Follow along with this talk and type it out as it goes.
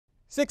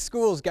6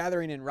 schools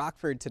gathering in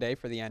Rockford today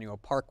for the annual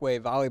Parkway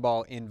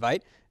Volleyball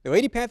Invite. The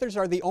Lady Panthers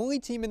are the only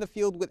team in the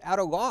field without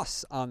a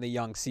loss on the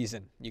young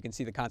season. You can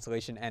see the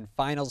consolation and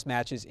finals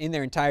matches in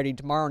their entirety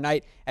tomorrow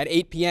night at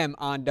 8 p.m.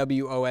 on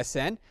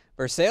WOSN.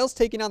 Versailles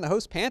taking on the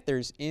host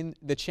Panthers in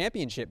the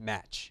championship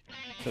match.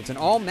 So it's an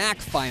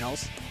all-MAC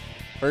finals.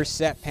 First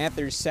set,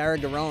 Panthers, Sarah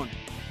Garone.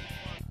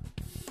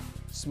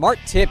 Smart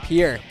tip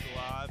here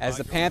as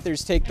the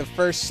Panthers take the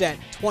first set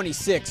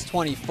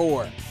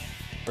 26-24.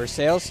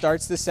 Versailles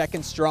starts the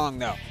second strong,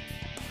 though.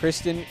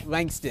 Kristen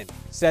Langston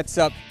sets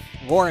up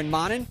Lauren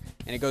Monin,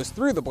 and it goes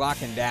through the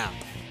block and down.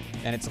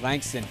 Then it's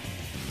Langston.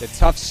 The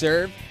tough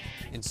serve.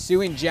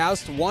 Ensuing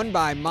joust won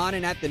by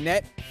Monin at the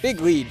net. Big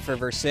lead for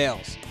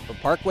Versailles. But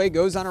Parkway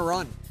goes on a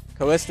run.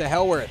 Callista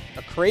Hellworth,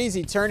 a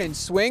crazy turn and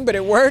swing, but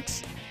it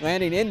works,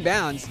 landing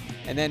inbounds.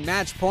 And then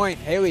match point,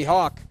 Haley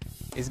Hawk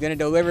is going to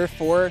deliver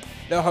for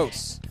the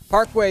hosts.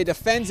 Parkway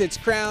defends its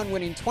crown,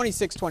 winning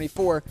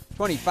 26-24,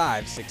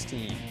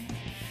 25-16.